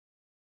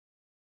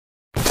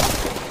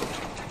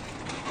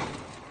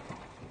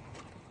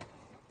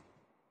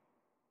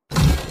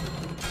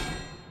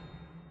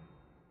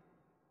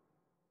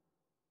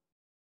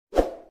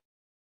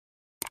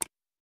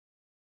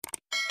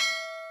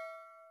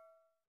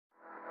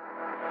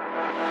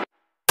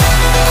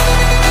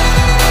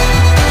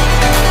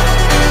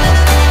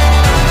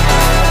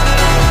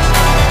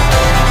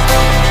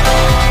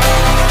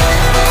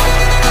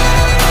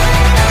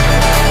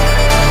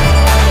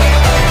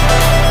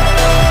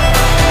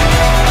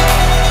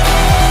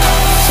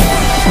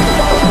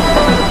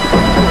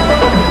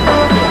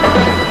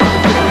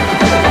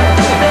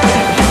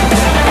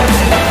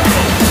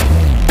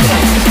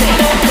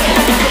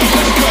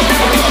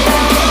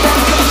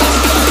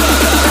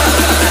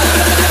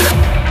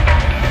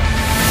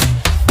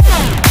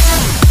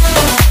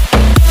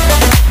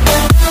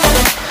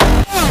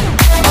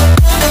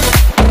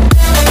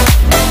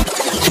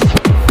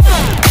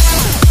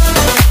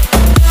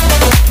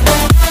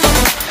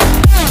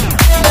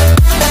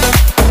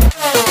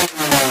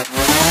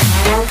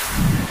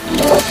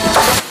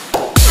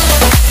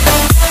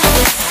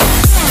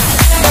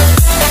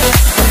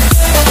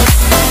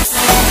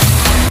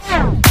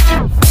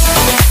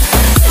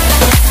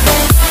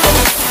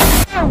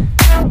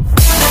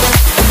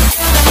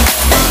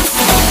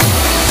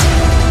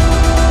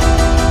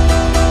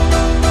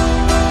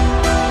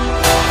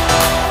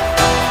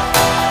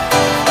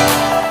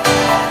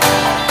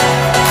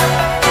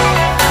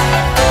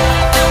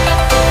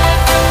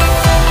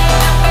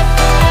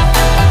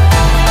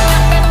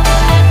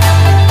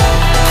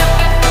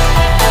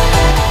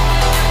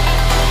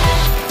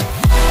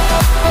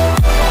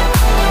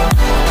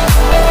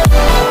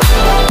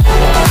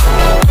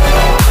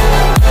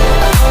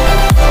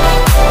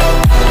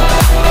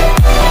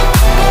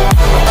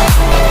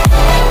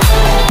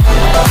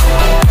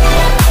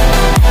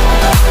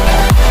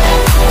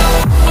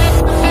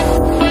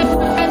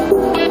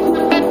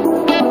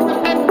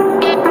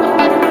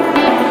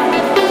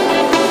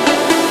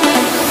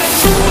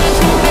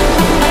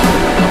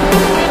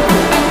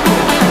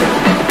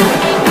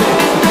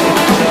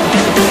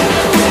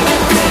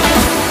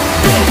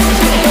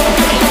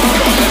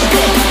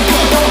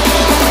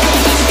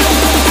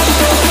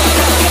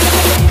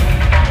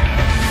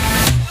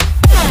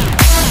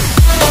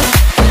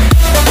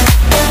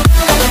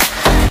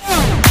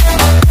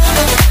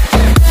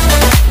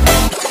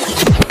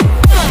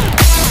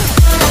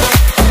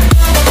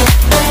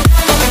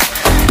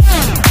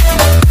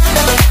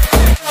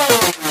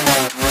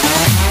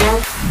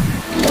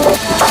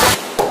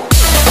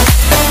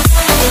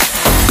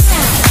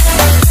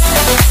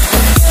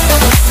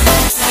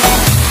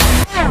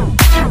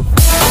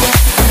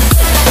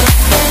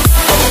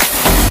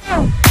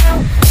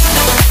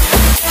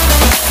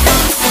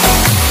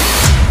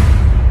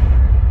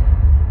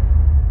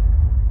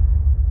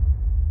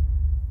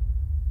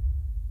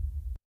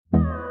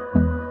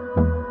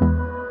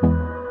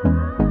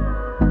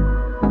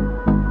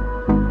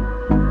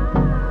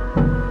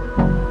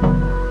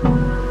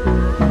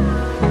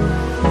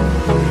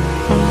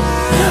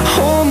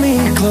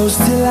close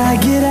till I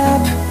get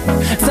up.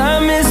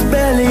 Time is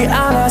barely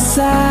on our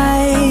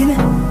side.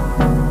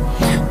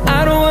 I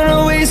don't wanna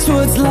waste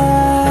what's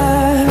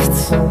left.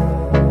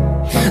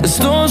 The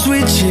storms we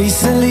chase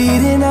are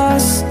leading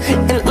us,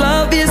 and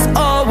love is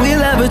all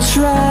we'll ever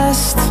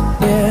trust.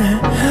 Yeah,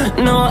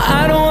 no,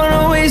 I don't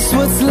wanna waste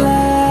what's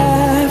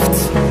left.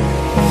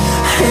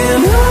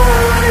 And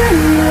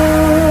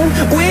on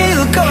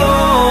we'll go,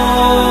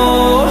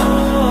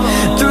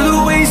 through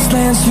the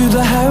wastelands, through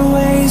the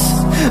highways,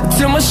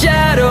 till my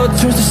shadow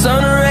turns to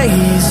sun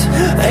rays.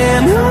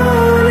 And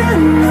on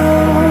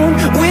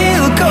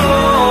we'll go,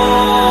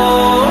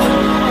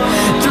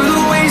 through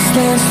the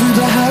wastelands, through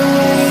the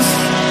highways,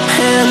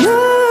 and on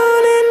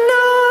we'll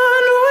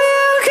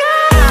go.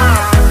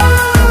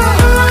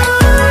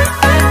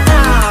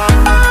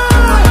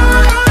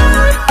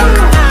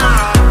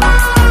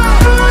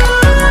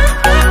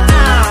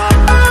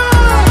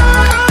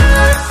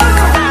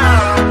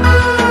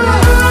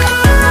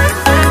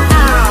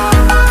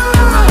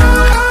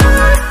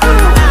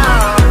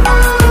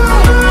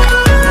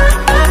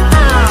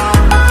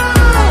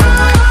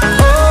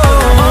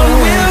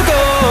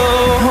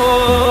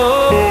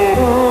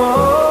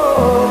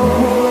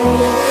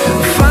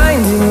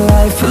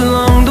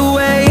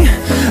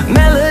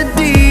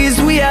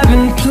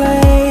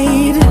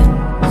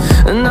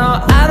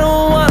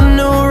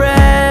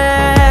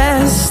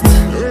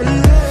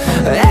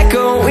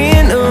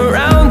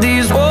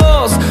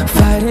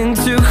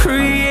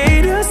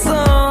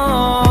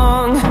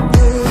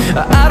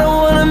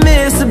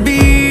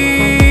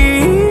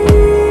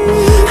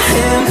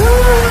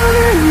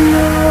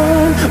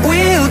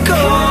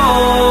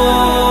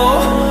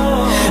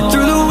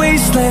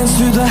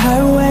 Through the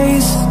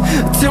highways,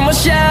 till my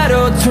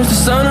shadow turns to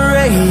sun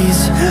rays.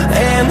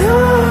 And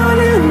on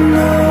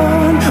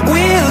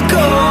we'll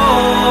go,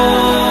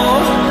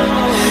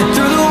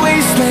 through the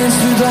wastelands,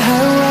 through the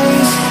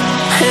highways,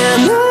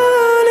 and on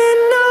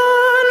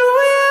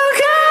we'll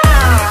go.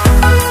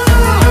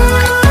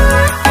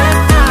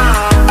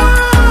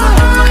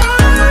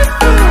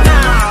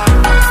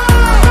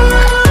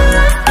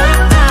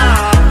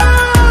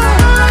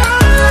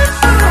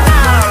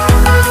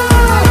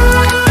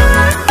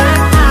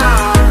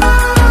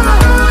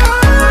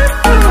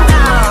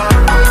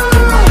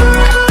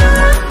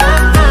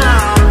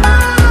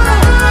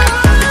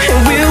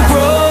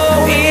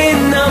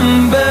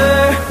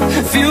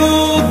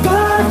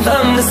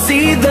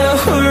 See the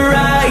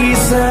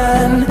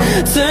horizon,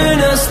 turn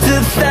us to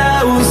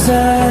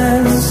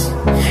thousands,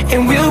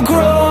 and we'll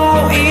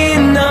grow in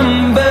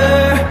number,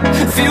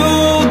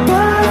 fueled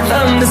by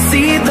them. To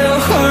see the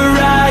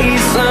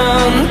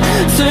horizon,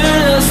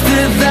 turn us to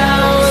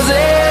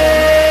thousands,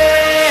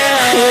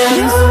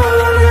 and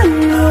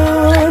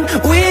on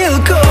we'll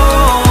go,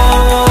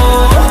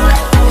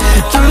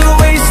 through the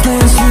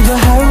wastelands, through the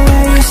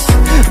highways,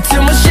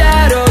 till my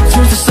shadow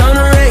turns to sun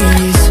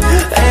rays.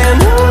 And